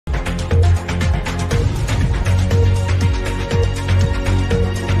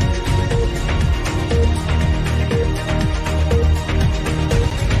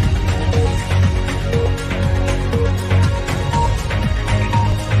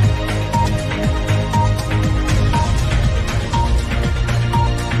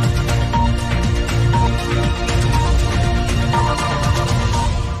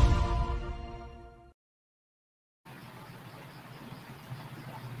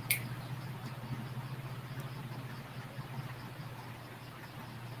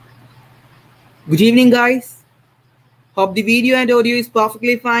Good evening, guys. Hope the video and audio is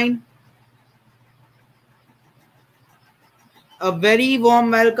perfectly fine. A very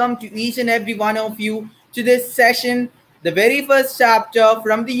warm welcome to each and every one of you to this session, the very first chapter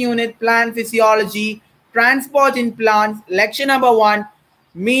from the unit Plant Physiology, Transport in Plants, lecture number 1,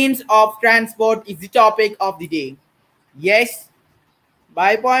 Means of Transport is the topic of the day. Yes,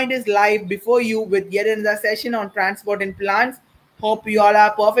 Biopoint is live before you with yet another session on transport in plants. Hope you all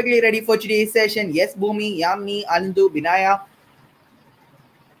are perfectly ready for today's session. Yes, Bhumi, Yamni, Anandu, Binaya.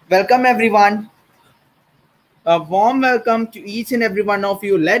 Welcome everyone. A warm welcome to each and every one of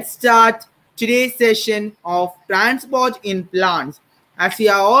you. Let's start today's session of transport in plants. As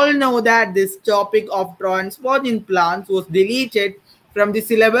you all know that this topic of transport in plants was deleted from the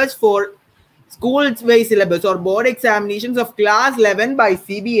syllabus for school's way syllabus or board examinations of class 11 by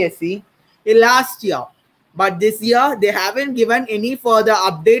CBSE in last year. But this year they haven't given any further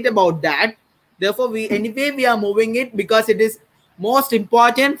update about that. Therefore, we are moving it because it is most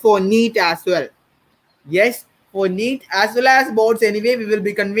important for NEET as well. Yes, for NEET as well as boards anyway, we will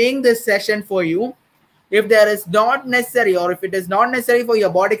be conveying this session for you. If there is not necessary or if it is not necessary for your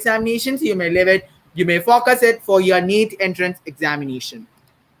board examinations, you may leave it. You may focus it for your NEET entrance examination.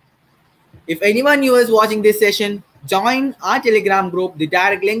 If anyone new is watching this session, join our Telegram group. The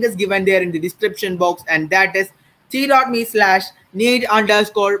direct link is given there in the description box, and that is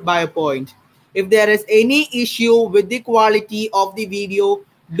t.me/need_biopoint. If there is any issue with the quality of the video,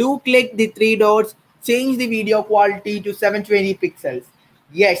 do click the 3 dots, change the video quality to 720 pixels.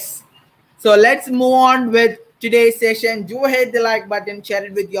 Yes. So let's move on with today's session. Do hit the like button, share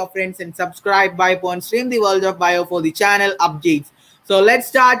it with your friends, and subscribe Biopoint, stream the world of bio for the channel updates. So let's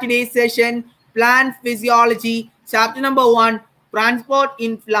start today's session. Plant Physiology, chapter number 1, Transport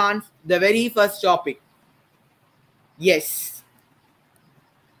in Plants, the very first topic. Yes.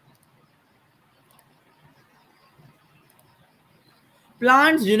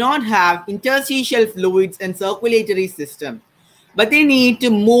 Plants do not have interstitial fluids and circulatory system, but they need to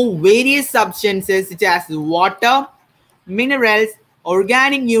move various substances such as water, minerals,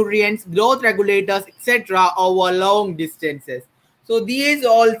 organic nutrients, growth regulators, etc. over long distances. So these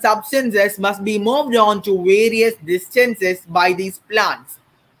all substances must be moved on to various distances by these plants.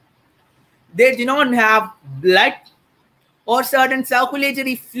 They do not have blood or certain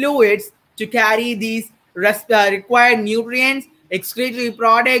circulatory fluids to carry these required nutrients, excretory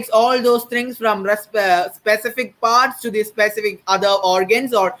products, all those things from specific parts to the specific other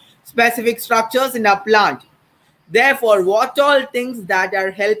organs or specific structures in a plant. Therefore, what all things that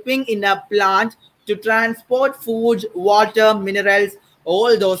are helping in a plant to transport food, water, minerals,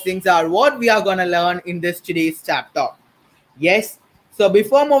 all those things are what we are going to learn in this today's chapter. Yes. So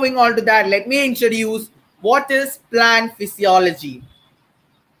before moving on to that, let me introduce what is plant physiology.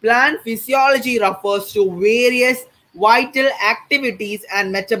 Plant physiology refers to various vital activities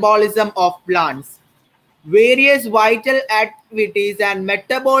and metabolism of plants. Various vital activities and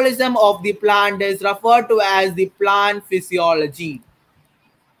metabolism of the plant is referred to as the plant physiology.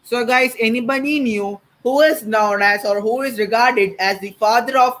 So guys, anybody new who is known as or who is regarded as the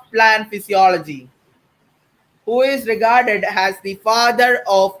father of plant physiology? Who is regarded as the father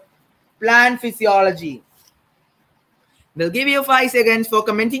of plant physiology? We'll give you 5 seconds for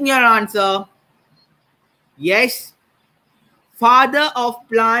commenting your answer. Yes. Father of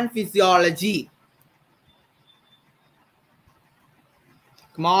plant physiology.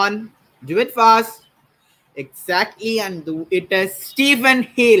 Come on, do it fast. Exactly, and it is Stephen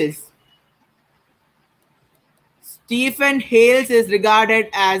Hales. Stephen Hales is regarded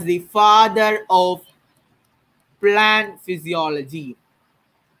as the father of plant physiology.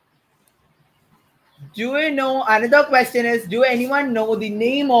 Do you know, another question is, do anyone know the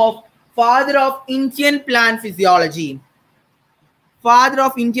name of father of Indian plant physiology? Father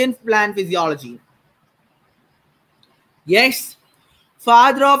of Indian plant physiology. Yes.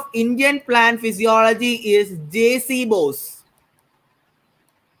 Father of Indian plant physiology is J.C. Bose.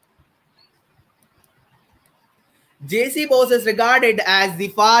 J.C. Bose is regarded as the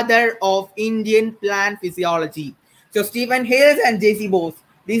father of Indian plant physiology. So Stephen Hales and J.C. Bose,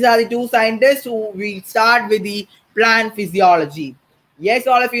 these are the two scientists who will start with the plant physiology. Yes,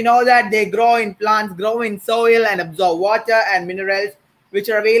 all of you know that they grow in plants, grow in soil and absorb water and minerals which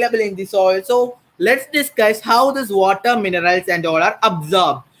are available in the soil. So let's discuss how this water, minerals and all are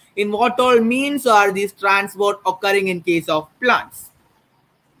absorbed. In what all means are these transport occurring in case of plants?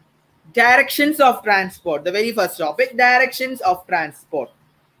 Directions of transport, the very first topic, directions of transport.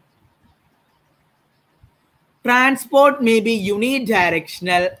 Transport may be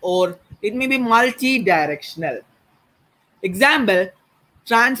unidirectional or it may be multi-directional. Example,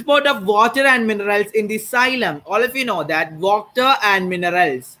 Transport of water and minerals in the xylem. All of you know that water and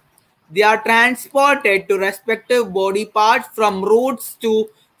minerals, they are transported to respective body parts from roots to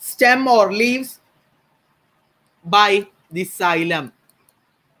stem or leaves by the xylem,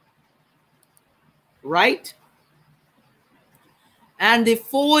 right? And the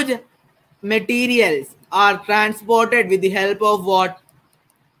food materials are transported with the help of what?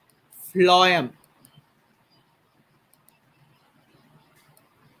 Phloem.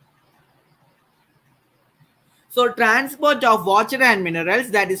 So transport of water and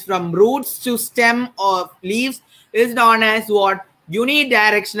minerals, that is from roots to stem or leaves, is known as what?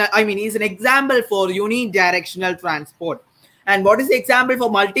 Unidirectional. I mean, is an example for unidirectional transport. And what is the example for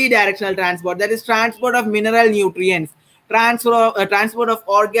multidirectional transport? That is transport of mineral nutrients, transport of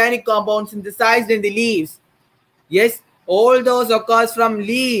organic compounds synthesized in the leaves. Yes, all those occurs from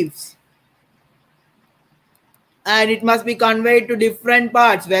leaves, and it must be conveyed to different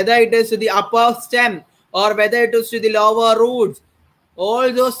parts, whether it is to the upper stem or whether it is to the lower roots.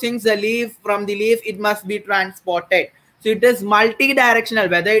 All those things, the leaf, from the leaf, it must be transported. So it is multi-directional,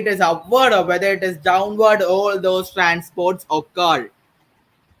 whether it is upward or whether it is downward, all those transports occur.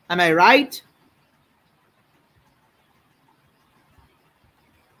 Am I right?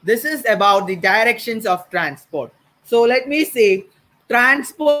 This is about the directions of transport. So let me say,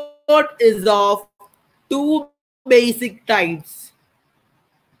 transport is of two basic types.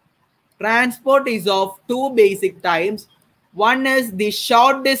 Transport is of two basic types. One is the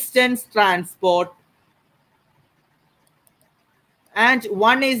short distance transport and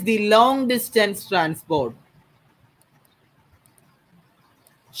one is the long distance transport.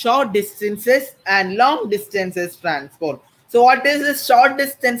 Short distances and long distances transport. So what is this short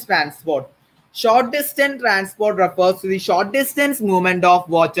distance transport? Short distance transport refers to the short distance movement of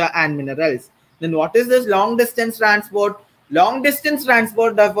water and minerals. Then what is this long distance transport? Long distance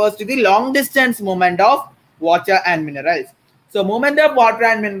transport refers to the long distance movement of water and minerals. So movement of water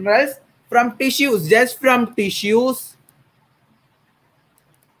and minerals from tissues, just from tissues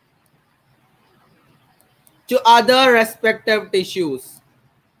to other respective tissues.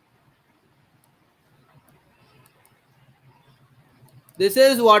 This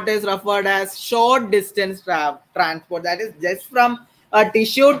is what is referred as short distance transport. That is just from a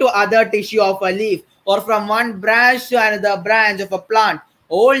tissue to other tissue of a leaf, or from one branch to another branch of a plant.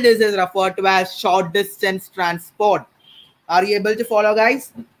 All this is referred to as short distance transport. Are you able to follow,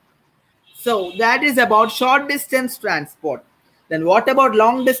 guys? So that is about short distance transport. Then what about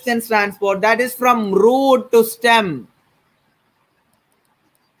long distance transport? That is from root to stem.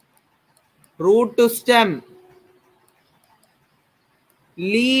 Root to stem.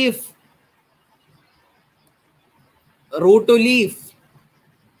 Leaf. Root to leaf.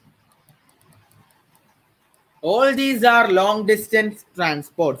 All these are long distance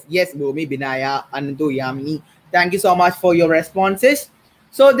transports. Yes, Bhumi, Binaya, Anantu, Yamini. Thank you so much for your responses.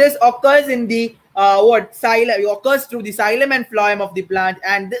 So this occurs in the xylem. It occurs through the xylem and phloem of the plant,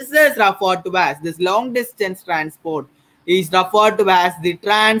 and this is referred to as, this long distance transport is referred to as the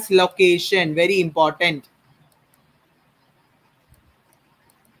translocation. Very important.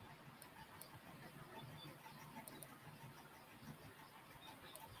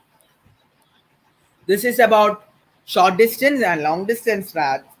 This is about short distance and long distance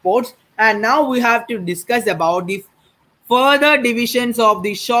transports. And now we have to discuss about the further divisions of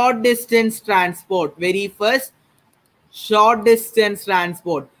the short distance transport. Very first, short distance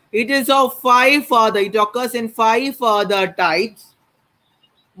transport. It is of five further. It occurs in five further types.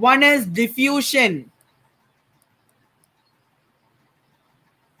 One is diffusion.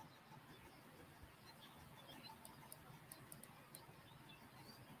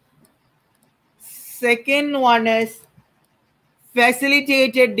 Second one is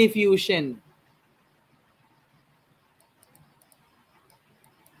facilitated diffusion.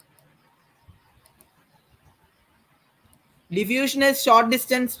 Diffusion is short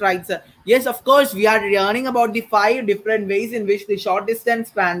distance, right, sir? Yes, of course, we are learning about the five different ways in which the short distance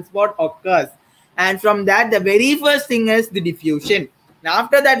transport occurs. And from that, the very first thing is the diffusion. Now,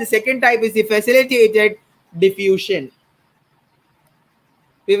 after that, the second type is the facilitated diffusion.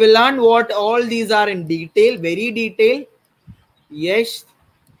 We will learn what all these are in detail, very detail. Yes.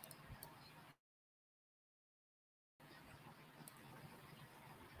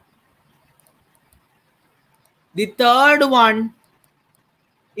 The third one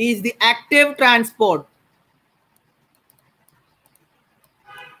is the active transport.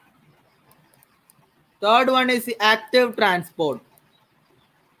 Third one is the active transport.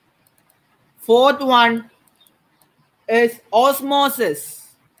 Fourth one is osmosis.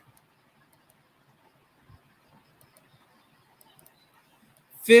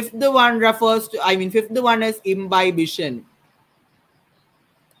 Fifth one refers to, fifth one is imbibition.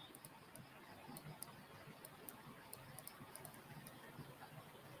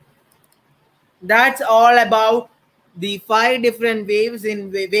 That's all about the 5 different ways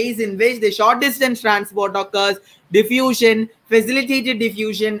in which the short distance transport occurs: diffusion, facilitated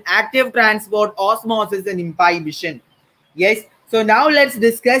diffusion, active transport, osmosis, and imbibition. Yes. So now let's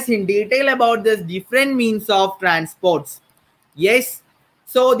discuss in detail about the different means of transports. Yes.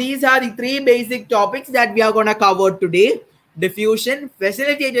 So these are the 3 basic topics that we are going to cover today: diffusion,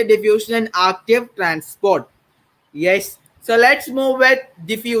 facilitated diffusion, and active transport. Yes. So let's move with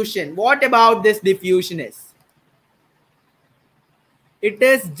diffusion. What about this diffusion is? It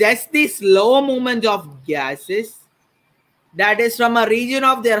is just the slow movement of gases, that is from a region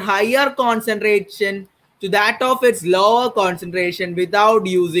of their higher concentration to that of its lower concentration without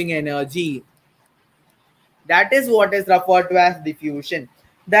using energy. That is what is referred to as diffusion.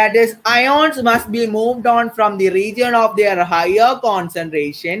 That is, ions must be moved on from the region of their higher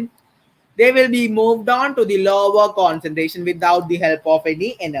concentration. They will be moved on to the lower concentration without the help of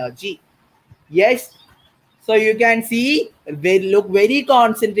any energy. Yes. So you can see, look very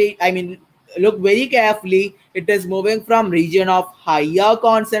concentrate. Look very carefully. It is moving from region of higher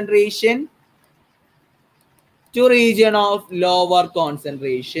concentration to region of lower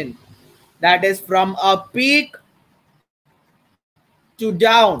concentration. That is from a peak to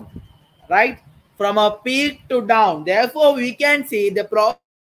down, right? From a peak to down. Therefore, we can see the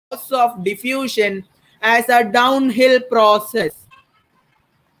process of diffusion as a downhill process.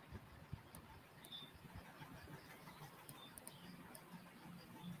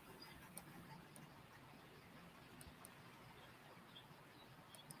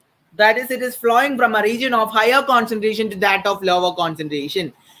 That is, it is flowing from a region of higher concentration to that of lower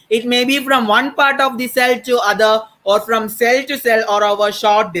concentration. It may be from one part of the cell to other, or from cell to cell, or over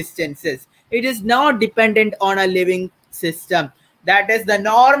short distances. It is not dependent on a living system. That is the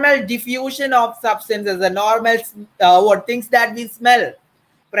normal diffusion of substances, the normal what things that we smell.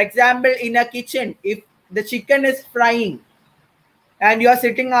 For example, in a kitchen, if the chicken is frying and you are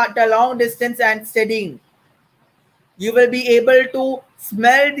sitting at a long distance and studying, you will be able to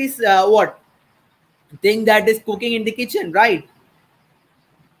smell this what thing that is cooking in the kitchen, right?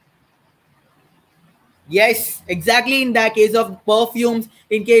 Yes, exactly. In the case of perfumes,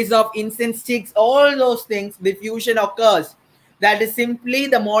 in case of incense sticks, all those things, diffusion occurs. That is simply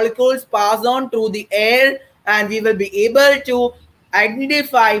the molecules pass on through the air, and we will be able to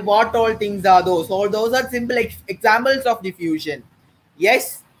identify what all things are those. All those are simple examples of diffusion.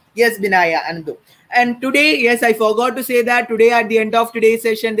 Yes, yes, Binaya, Anandu. And today, yes, I forgot to say that today at the end of today's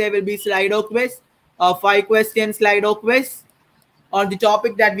session, there will be Slido quiz, 5 question Slido quiz on the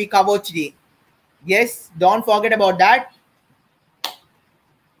topic that we covered today. Yes, don't forget about that.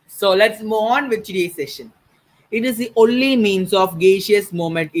 So let's move on with today's session. It is the only means of gaseous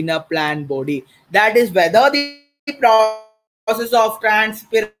movement in a plant body. That is, whether the process of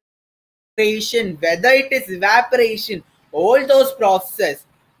transpiration, whether it is evaporation, all those processes.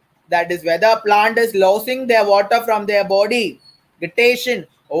 That is, whether a plant is losing their water from their body, gradation,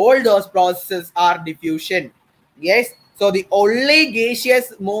 all those processes are diffusion. Yes. So the only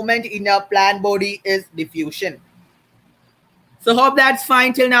gaseous movement in a plant body is diffusion. So hope that's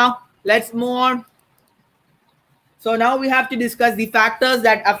fine till now. Let's move on. So now we have to discuss the factors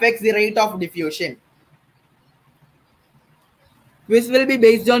that affects the rate of diffusion. Quiz will be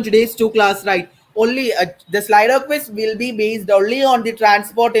based on today's 2 class, right? Only the slider quiz will be based only on the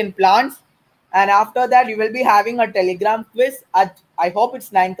transport in plants, and after that you will be having a telegram quiz at, I hope it's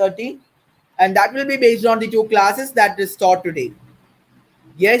 9:30, and that will be based on the 2 classes that is taught today.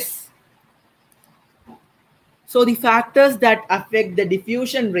 Yes. So the factors that affect the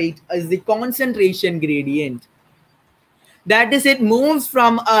diffusion rate is the concentration gradient. That is, it moves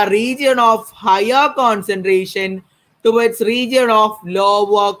from a region of higher concentration to its region of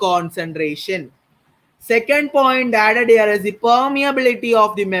lower concentration. Second point added here is the permeability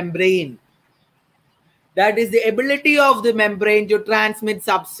of the membrane. That is the ability of the membrane to transmit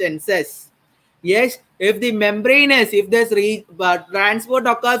substances. Yes, if the membrane is, if this transport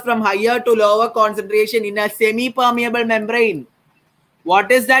occurs from higher to lower concentration in a semi-permeable membrane,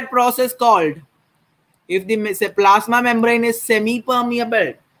 what is that process called? If the plasma membrane is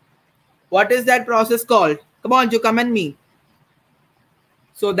semi-permeable, what is that process called? Come on, you comment me.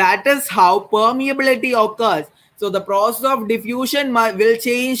 So that is how permeability occurs. So the process of diffusion will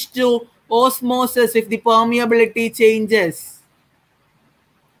change to osmosis if the permeability changes.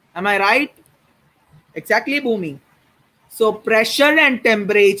 Am I right? Exactly, Bhumi. So pressure and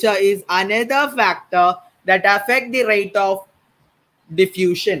temperature is another factor that affect the rate of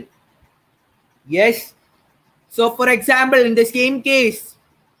diffusion. Yes. So for example, in the same case,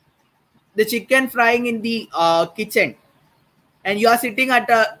 the chicken frying in the kitchen, and you are sitting at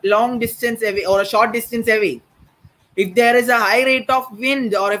a long distance away or a short distance away. If there is a high rate of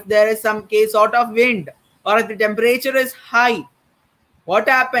wind, or if there is some case sort of wind, or if the temperature is high, what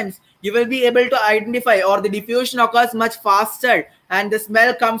happens? You will be able to identify, or the diffusion occurs much faster and the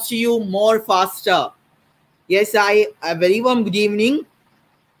smell comes to you more faster. Yes, a very warm good evening.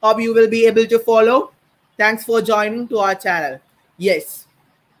 Hope you will be able to follow. Thanks for joining to our channel. Yes,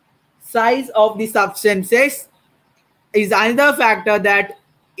 size of the substances is another factor that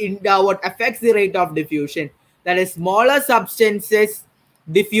what affects the rate of diffusion. That is, smaller substances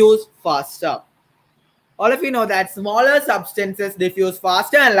diffuse faster. All of you know that smaller substances diffuse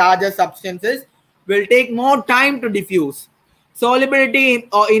faster and larger substances will take more time to diffuse. Solubility in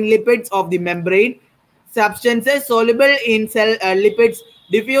lipids of the membrane. Substances soluble in cell lipids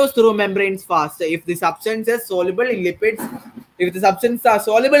diffuse through membranes faster. If the substances soluble in lipids, if the substances are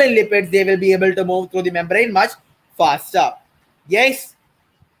soluble in lipids, they will be able to move through the membrane much faster. Yes.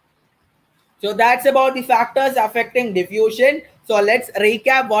 So that's about the factors affecting diffusion. So let's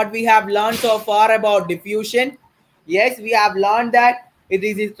recap what we have learned so far about diffusion. Yes, we have learned that it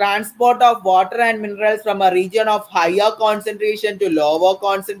is the transport of water and minerals from a region of higher concentration to lower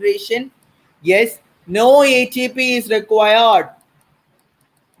concentration. Yes, no ATP is required.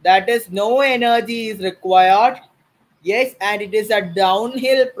 That is, no energy is required. Yes, and it is a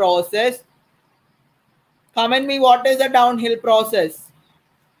downhill process. Comment me, what is the downhill process?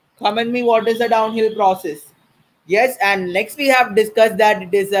 Comment me, what is the downhill process? Yes, and next we have discussed that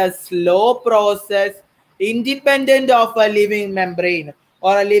it is a slow process independent of a living membrane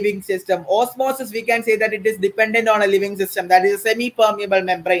or a living system. Osmosis, we can say that it is dependent on a living system. That is, a semi-permeable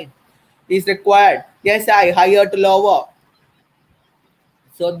membrane is required. Yes, higher to lower.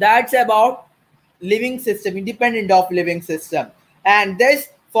 So that's about living system, independent of living system. And this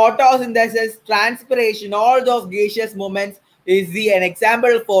photosynthesis, transpiration, all those gaseous movements is an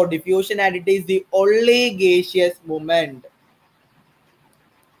example for diffusion, and it is the only gaseous movement.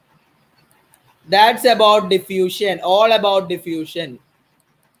 That's about diffusion, all about diffusion.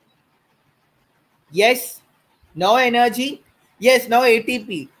 Yes, no energy. Yes, no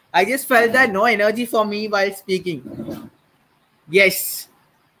ATP. I just felt that no energy for me while speaking. Yes.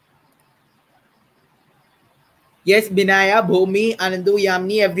 Yes, Binaya, Bhumi, Anandu,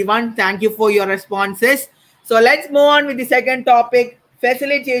 Yamni, everyone, thank you for your responses. So let's move on with the second topic,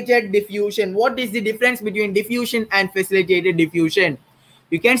 facilitated diffusion. What is the difference between diffusion and facilitated diffusion?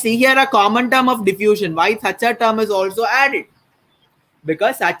 You can see here a common term of diffusion. Why such a term is also added?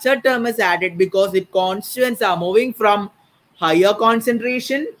 Because such a term is added because the constituents are moving from higher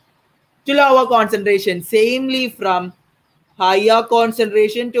concentration to lower concentration. Samely from higher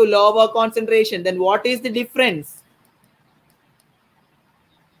concentration to lower concentration. Then what is the difference?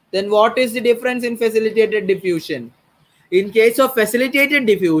 Then what is the difference in facilitated diffusion? In case of facilitated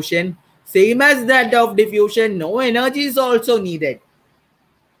diffusion, same as that of diffusion, no energy is also needed.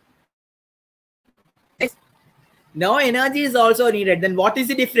 Yes, no energy is also needed. Then what is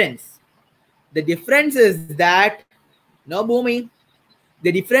the difference? The difference is that, no Bhumi,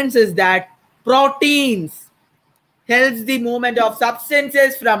 the difference is that proteins helps the movement of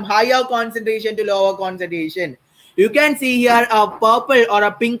substances from higher concentration to lower concentration. You can see here a purple or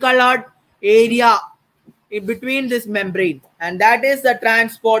a pink colored area in between this membrane, and that is the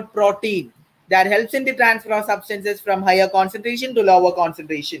transport protein that helps in the transfer of substances from higher concentration to lower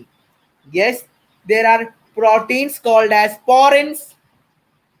concentration. Yes, there are proteins called as porins.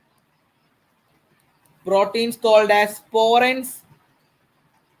 Proteins called as porins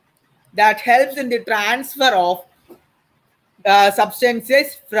that helps in the transfer of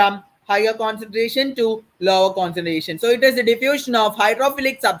substances from higher concentration to lower concentration. So it is the diffusion of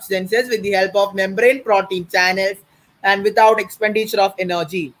hydrophilic substances with the help of membrane protein channels and without expenditure of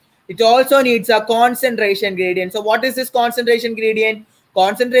energy. It also needs a concentration gradient. So what is this concentration gradient?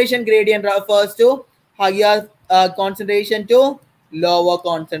 Concentration gradient refers to higher concentration to lower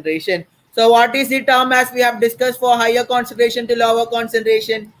concentration. So what is the term as we have discussed for higher concentration to lower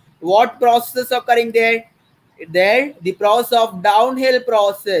concentration? What process is occurring there? There the process of downhill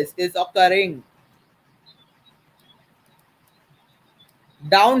process is occurring.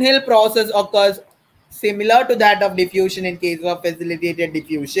 Downhill process occurs similar to that of diffusion in case of facilitated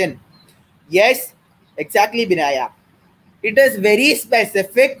diffusion. Yes, exactly, Binaya. It is very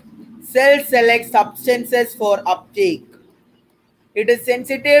specific. Cell selects substances for uptake. It is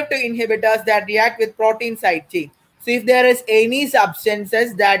sensitive to inhibitors that react with protein side chain. So if there is any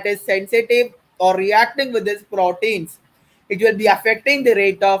substances that is sensitive or reacting with these proteins, it will be affecting the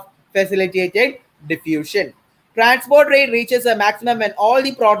rate of facilitated diffusion. Transport rate reaches a maximum when all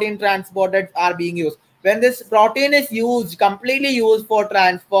the protein transported are being used. When this protein is used, completely used for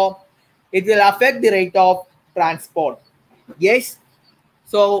transfer, it will affect the rate of transport. Yes.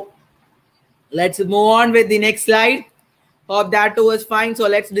 So let's move on with the next slide. Hope that too is fine. So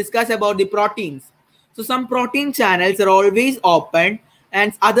let's discuss about the proteins. So some protein channels are always open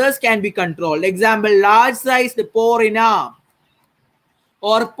and others can be controlled. Example, large sized porina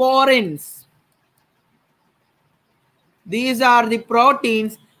or porins. These are the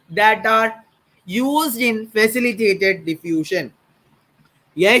proteins that are used in facilitated diffusion.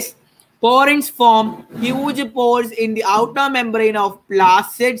 Yes, porins form huge pores in the outer membrane of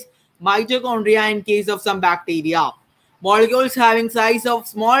plastids, mitochondria in case of some bacteria. Molecules having size of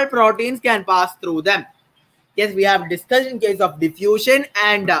small proteins can pass through them. Yes, we have discussed in case of diffusion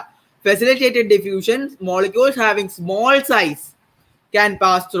and facilitated diffusion, molecules having small size can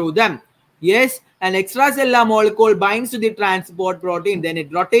pass through them. Yes, an extracellular molecule binds to the transport protein, then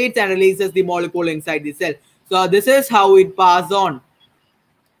it rotates and releases the molecule inside the cell. So this is how it passes on.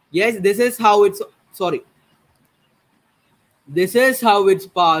 Yes, this is how it's, this is how it's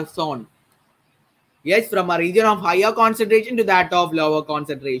passed on. Yes, from a region of higher concentration to that of lower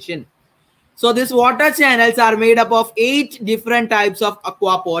concentration. So these water channels are made up of 8 different types of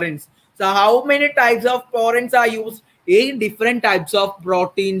aquaporins. So how many types of porins are used? 8 different types of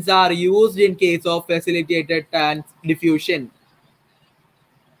proteins are used in case of facilitated diffusion.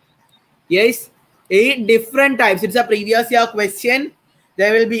 Yes, 8 different types. It's a previous year question.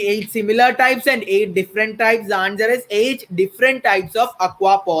 There will be 8 similar types and 8 different types. The answer is 8 different types of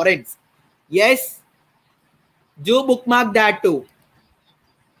aquaporins. Yes, do bookmark that too.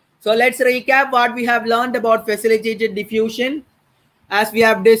 So let's recap what we have learned about facilitated diffusion. As we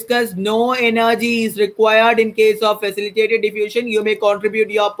have discussed, no energy is required in case of facilitated diffusion. You may contribute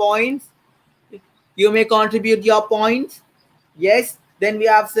your points. You may contribute your points. Yes. Then we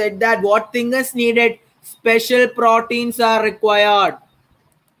have said that what thing is needed? Special proteins are required.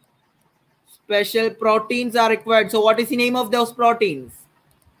 Special proteins are required. So what is the name of those proteins?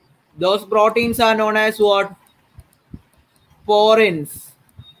 Those proteins are known as what? Porins.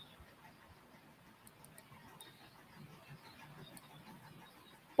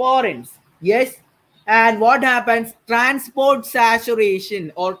 Porins. Yes. And what happens? Transport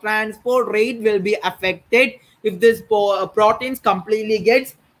saturation or transport rate will be affected if this proteins completely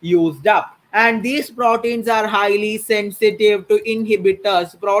gets used up. And these proteins are highly sensitive to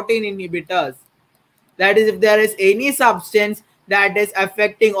inhibitors, protein inhibitors. That is, if there is any substance that is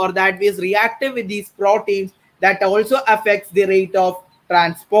affecting or that is reactive with these proteins, that also affects the rate of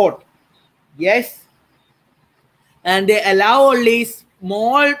transport. Yes. And they allow only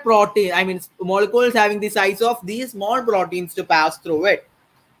small protein, molecules having the size of these small proteins to pass through it.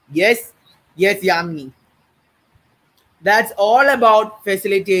 Yes, yes, Yamini. That's all about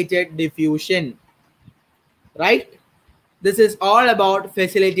facilitated diffusion, right? This is all about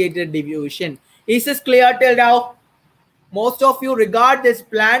facilitated diffusion. Is this clear till now? Most of you regard this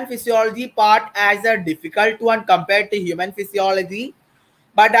plant physiology part as a difficult one compared to human physiology,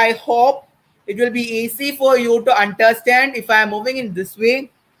 but I hope it will be easy for you to understand if I am moving in this way.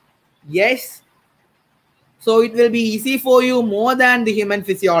 Yes. So it will be easy for you more than the human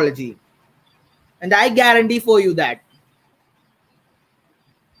physiology. And I guarantee for you that.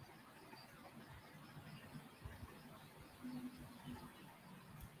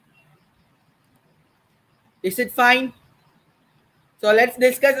 Is it fine? So let's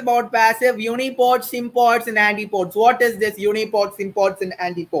discuss about passive unipods, sympods, and antipods. What is this unipods, sympods, and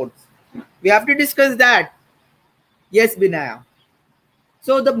antipods? We have to discuss that. Yes, Binaya.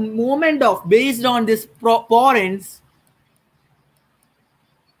 So the movement of based on this porins,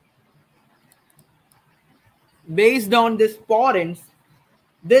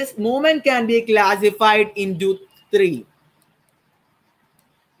 this movement can be classified into 3.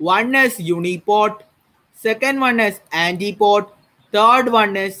 One is unipod, second one is antipod, third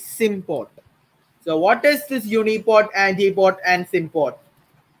one is sympod. So what is this unipod, antipod, and sympod?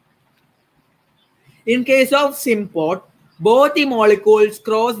 In case of sympod, both the molecules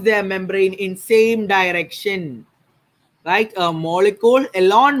cross their membrane in same direction. Right? A molecule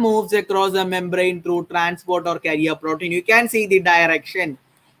alone moves across a membrane through transport or carrier protein. You can see the direction.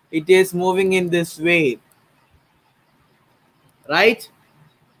 It is moving in this way. Right?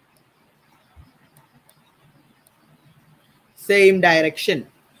 Same direction.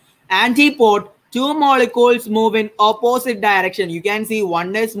 Antipod, 2 molecules move in opposite direction. You can see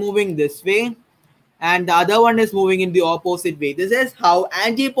one is moving this way and the other one is moving in the opposite way. This is how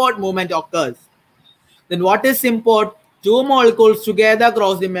antipod movement occurs. Then what is sympod? Two molecules together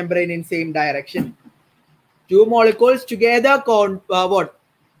cross the membrane in same direction. Two molecules together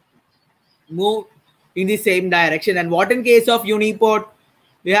move in the same direction. And what in case of uniport?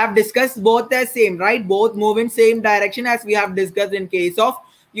 We have discussed both as same, right? Both move in same direction as we have discussed in case of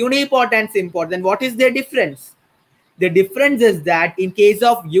uniport and symport. Then what is their difference? The difference is that in case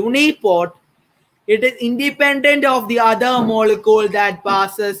of uniport, it is independent of the other molecule that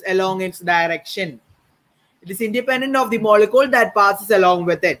passes along its direction. It is independent of the molecule that passes along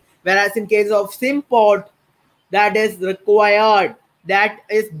with it. Whereas in case of symport, that is required, that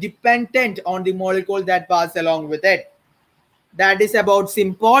is dependent on the molecule that passes along with it. That is about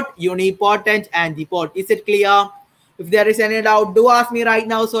symport, uniport, and antiport. Is it clear? If there is any doubt, do ask me right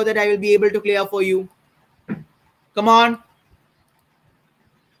now so that I will be able to clear for you. Come on.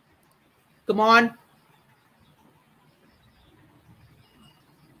 Come on.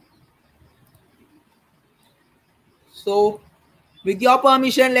 So, with your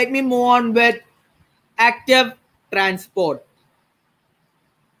permission, let me move on with active transport.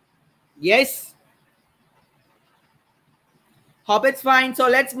 Yes. Hope it's fine. So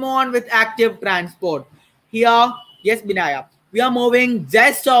let's move on with active transport. Here, yes, Binaya. We are moving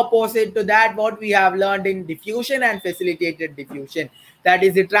just opposite to that what we have learned in diffusion and facilitated diffusion. That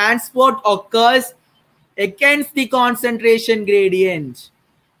is, the transport occurs against the concentration gradient.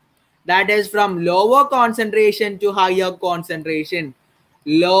 That is from lower concentration to higher concentration.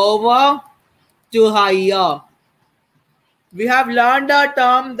 Lower to higher. We have learned a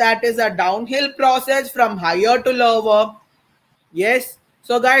term that is a downhill process from higher to lower. Yes.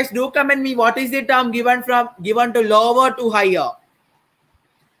 So guys, do comment me what is the term given to lower to higher.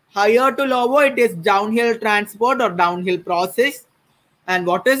 Higher to lower, it is downhill transport or downhill process. And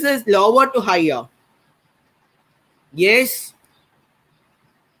what is this lower to higher? Yes.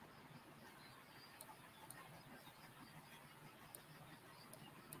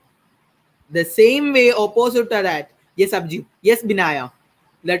 The same way opposite to that. Yes, Abji. Yes, Binaya.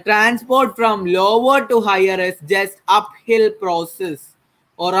 The transport from lower to higher is just uphill process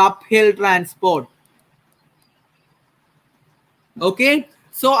or uphill transport. Okay.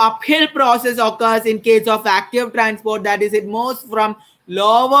 So uphill process occurs in case of active transport. That is, it moves from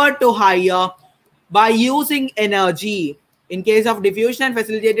lower to higher by using energy. In case of diffusion and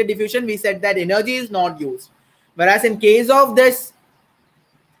facilitated diffusion, we said that energy is not used. Whereas in case of this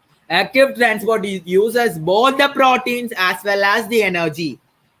active transport, it uses both the proteins as well as the energy.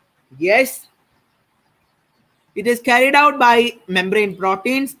 Yes. It is carried out by membrane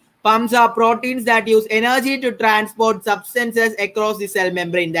proteins. Pumps are proteins that use energy to transport substances across the cell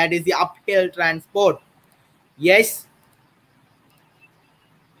membrane. That is the uphill transport. Yes.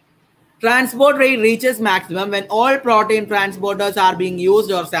 Transport rate reaches maximum when all protein transporters are being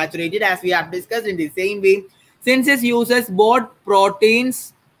used or saturated, as we have discussed in the same way. Since it uses both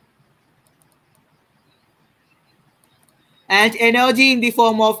proteins and energy in the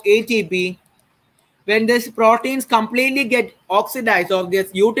form of ATP, when these proteins completely get oxidized or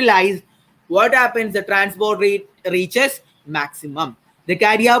gets utilized, what happens? The transport rate reaches maximum. The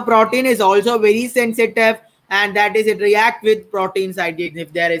carrier protein is also very sensitive, and that is, it reacts with protein side chains.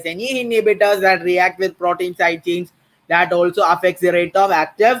 If there is any inhibitors that react with protein side chains, that also affects the rate of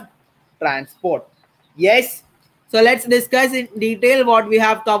active transport. Yes. So let's discuss in detail what we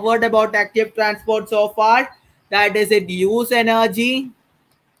have covered about active transport so far. That is, it use energy.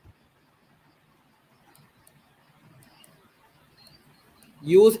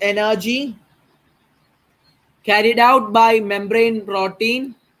 Use energy carried out by membrane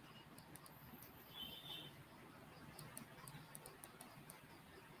protein.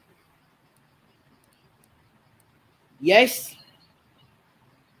 Yes.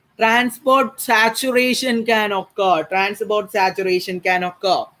 Transport saturation can occur. Transport saturation can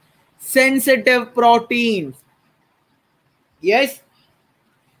occur. Sensitive proteins. Yes.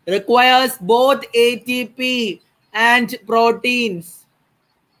 Requires both ATP and proteins.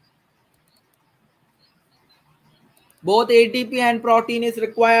 Both ATP and protein is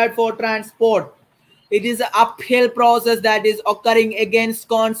required for transport. It is an uphill process that is occurring against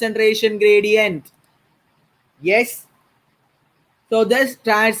concentration gradient. Yes. So this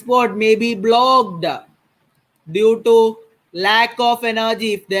transport may be blocked due to lack of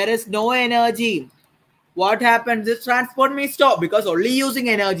energy. If there is no energy, what happens? This transport may stop, because only using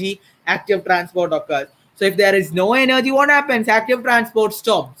energy, active transport occurs. So if there is no energy, what happens? Active transport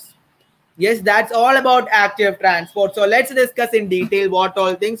stops. Yes, that's all about active transport. So let's discuss in detail what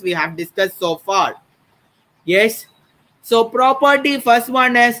all things we have discussed so far. Yes. So property, first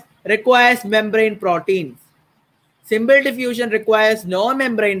one is requires membrane proteins. Simple diffusion requires no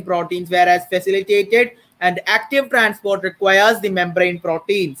membrane proteins, whereas facilitated and active transport requires the membrane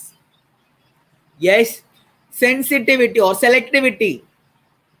proteins. Yes, sensitivity or selectivity.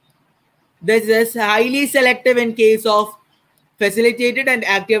 This is highly selective in case of facilitated and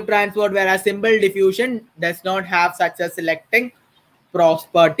active transport, whereas simple diffusion does not have such a selecting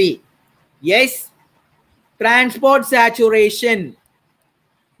property. Yes, transport saturation.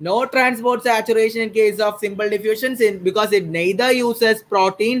 No transport saturation in case of simple diffusion because it neither uses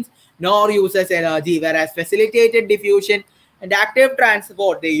proteins nor uses energy, whereas facilitated diffusion and active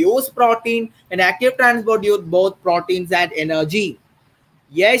transport, they use protein, and active transport use both proteins and energy.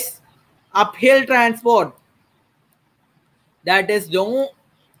 Yes, uphill transport. That is, no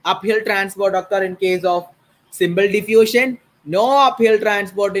uphill transport occur in case of simple diffusion, no uphill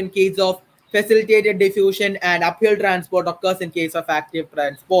transport in case of facilitated diffusion, and uphill transport occurs in case of active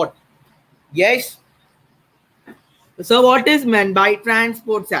transport. Yes. So what is meant by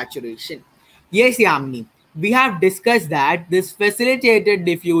transport saturation? Yes, Yamni. We have discussed that this facilitated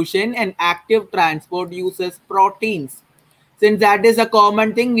diffusion and active transport uses proteins. Since that is a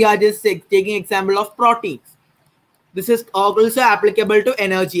common thing, we are just taking example of proteins. This is also applicable to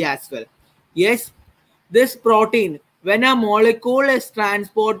energy as well. Yes, this protein, when a molecule is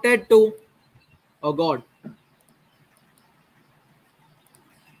transported to, oh God,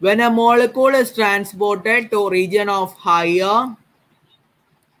 when a molecule is transported to region of higher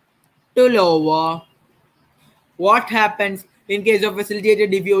to lower, what happens in case of facilitated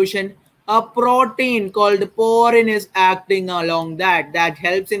diffusion? A protein called porin is acting along that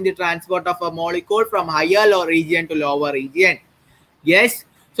helps in the transport of a molecule from higher low region to lower region. Yes,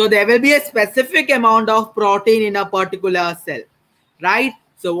 so there will be a specific amount of protein in a particular cell, right?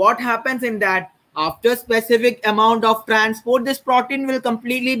 So what happens in that? After specific amount of transport, this protein will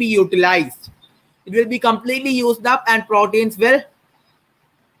completely be utilized. It will be completely used up and proteins will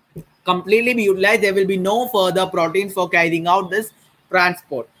completely be utilized. There will be no further proteins for carrying out this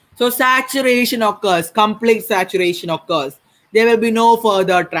transport. So saturation occurs, complete saturation occurs. There will be no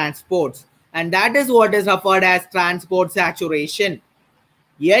further transports. And that is what is referred as transport saturation.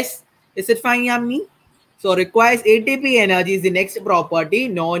 Yes, is it fine, Yamni? So requires ATP energy is the next property.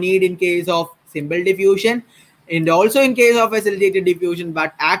 No need in case of simple diffusion and also in case of facilitated diffusion,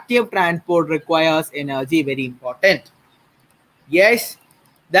 but active transport requires energy. Very important. Yes,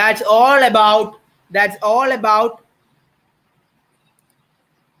 that's all about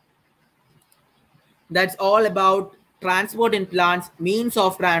transport in plants, means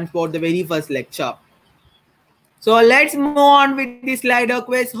of transport, the very first lecture. So let's move on with the Slido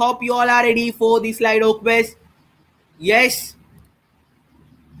quiz. Hope you all are ready for the Slido quiz. Yes.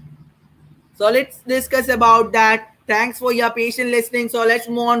 So let's discuss about that. Thanks for your patient listening. So let's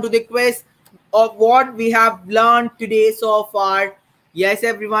move on to the quiz of what we have learned today so far. Yes,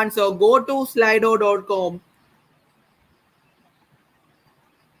 everyone. So go to slido.com.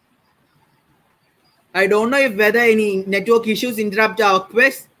 I don't know if whether any network issues interrupt our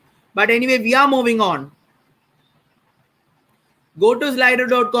quiz, but anyway, we are moving on. Go to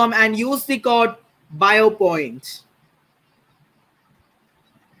slido.com and use the code Biopoint.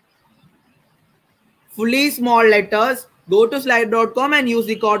 Fully small letters. Go to slido.com and use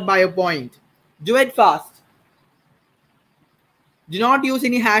the code Biopoint. Do it fast. Do not use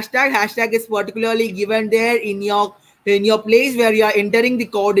any hashtag. Hashtag is particularly given there in your place where you are entering the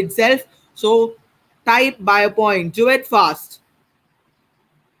code itself. So type Biopoint. Do it fast.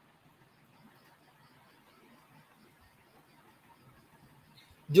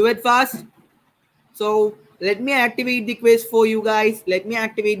 Do it fast. So let me activate the quiz for you guys. Let me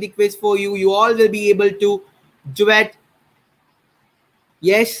activate the quiz for you. You all will be able to do it.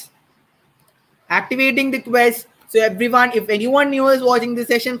 Yes. Activating the quiz. So everyone, if anyone new is watching this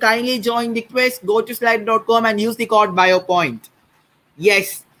session, kindly join the quiz. Go to slide.com and use the code Biopoint.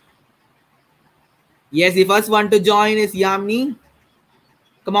 Yes. Yes, the first one to join is Yamni.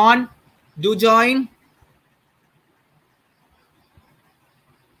 Come on. Do join.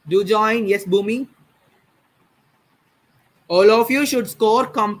 Do join. Yes, Bhumi. All of you should score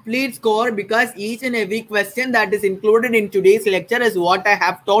complete score because each and every question that is included in today's lecture is what I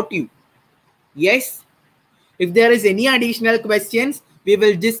have taught you. Yes. If there is any additional questions, we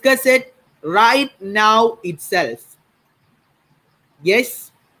will discuss it right now itself.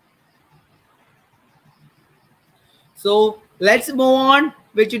 Yes. So let's move on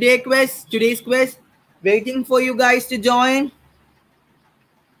with today's quiz. Waiting for you guys to join.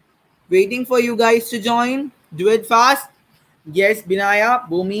 Waiting for you guys to join. Do it fast. Yes, Binaya,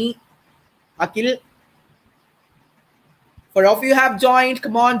 Bhumi, Akil. For all of you have joined,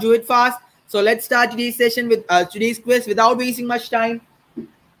 come on, do it fast. So let's start today's session with today's quiz without wasting much time.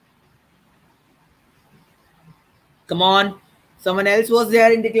 Come on. Someone else was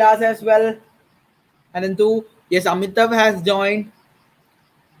there in the class as well. And then two. Yes, Amitav has joined.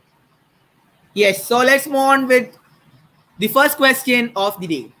 Yes, so let's move on with the first question of the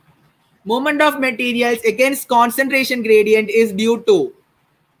day. Movement of materials against concentration gradient is due to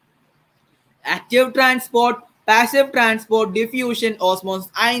active transport, passive transport, diffusion, osmosis.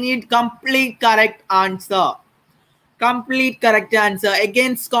 I need complete correct answer. Complete correct answer.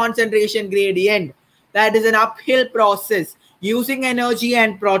 Against concentration gradient. That is an uphill process using energy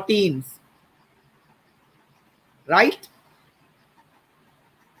and proteins. Right?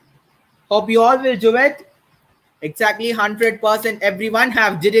 Hope you all will do it. Exactly 100%. Everyone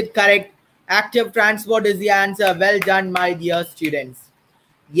have did it correct. Active transport is the answer. Well done, my dear students.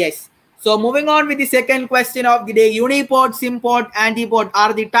 Yes. So moving on with the second question of the day. Uniport, symport, antiport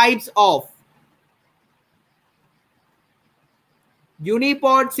are the types of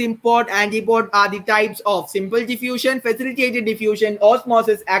uniport, symport, antiport are the types of simple diffusion, facilitated diffusion,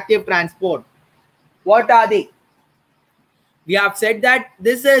 osmosis, active transport. What are they? We have said that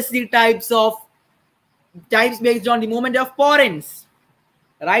this is the types based on the movement of porins.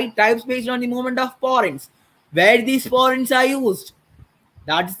 Right? Types based on the movement of porins. Where these porins are used.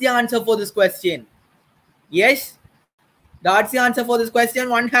 That's the answer for this question. Yes, that's the answer for this question.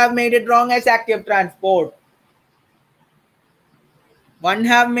 One have made it wrong as active transport. One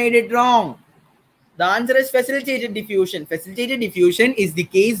have made it wrong. The answer is facilitated diffusion. Facilitated diffusion is the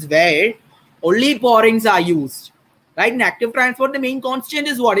case where only porins are used. Right? In active transport, the main constant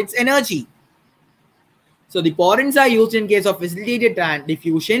is what? It's energy. So the porins are used in case of facilitated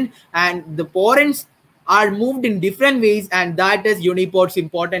diffusion, and the porins are moved in different ways, and that is uniport,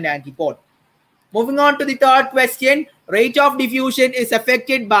 symport, and antiport. Moving on to the third question, rate of diffusion is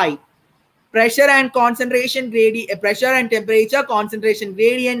affected by pressure and concentration gradient, pressure and temperature, concentration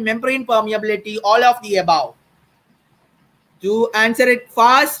gradient, membrane permeability, all of the above. To answer it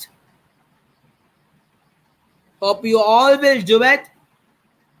fast, hope you all will do it.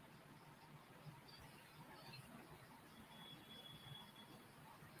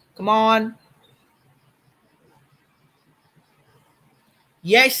 Come on.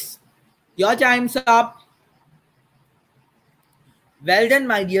 Yes, your time's up. Well done,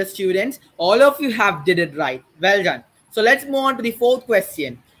 my dear students. All of you have did it right. Well done. So let's move on to the fourth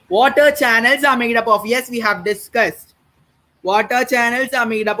question. Water channels are made up of, yes, we have discussed. Water channels are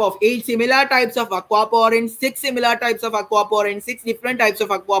made up of 8 similar types of aquaporins, 6 similar types of aquaporins, 6 different types of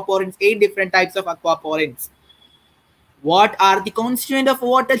aquaporins, 8 different types of aquaporins. What are the constituent of a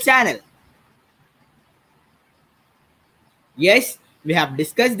water channel? Yes, we have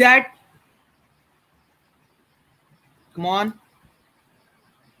discussed that. Come on.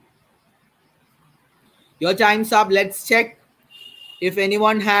 Your time's up. Let's check if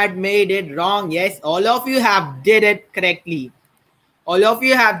anyone had made it wrong. Yes, all of you have did it correctly. All of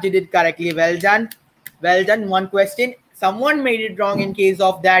you have did it correctly. Well done. Well done. One question. Someone made it wrong in case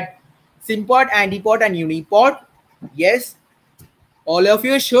of that symport, antiport, and uniport. Yes. All of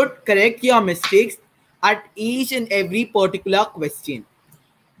you should correct your mistakes at each and every particular question.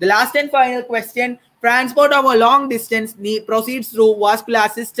 The last and final question. Transport of a long distance proceeds through vascular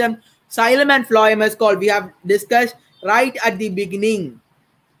system, xylem and phloem is called. We have discussed right at the beginning.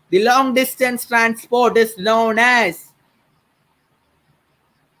 The long distance transport is known as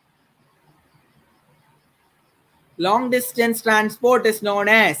long distance transport is known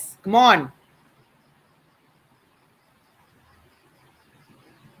as. Come on.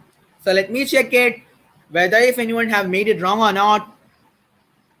 So let me check it whether if anyone have made it wrong or not.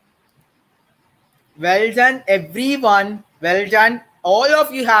 Well done, everyone. Well done. All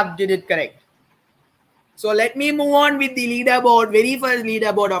of you have did it correct. So let me move on with the leaderboard, very first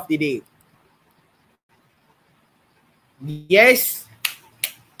leaderboard of the day. Yes.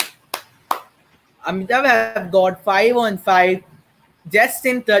 Amitav have got 5 on 5. Just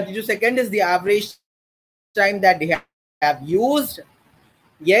in 32 seconds is the average time that they have used.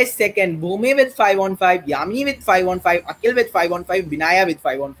 Yes, second, Bhumi with 5 on 5, Yami with 5 on 5, Akhil with 5 on 5, Vinaya with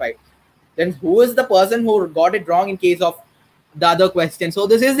 5 on 5. Then who is the person who got it wrong in case of the other question? So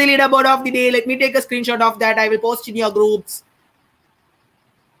this is the leaderboard of the day. Let me take a screenshot of that. I will post in your groups.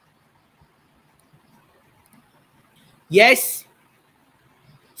 Yes.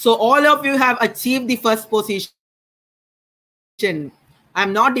 So all of you have achieved the first position.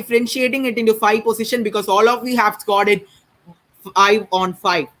 I'm not differentiating it into 5 positions because all of you have scored it 5 on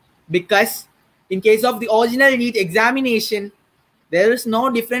 5. Because in case of the original NEET examination, there is no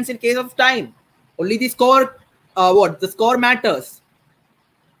difference in case of time. Only the score, the score matters.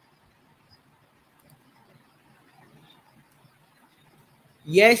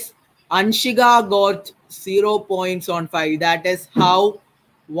 Yes, Anshika got 0 points on 5. That is how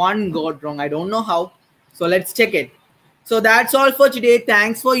one got wrong. I don't know how. So let's check it. So that's all for today.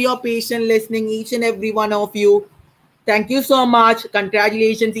 Thanks for your patient listening, each and every one of you. Thank you so much.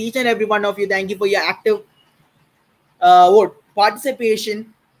 Congratulations, each and every one of you. Thank you for your active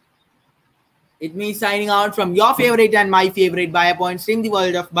participation. It means signing out from your favorite and my favorite Biopoint in the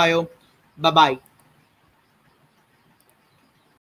world of bio. Bye-bye.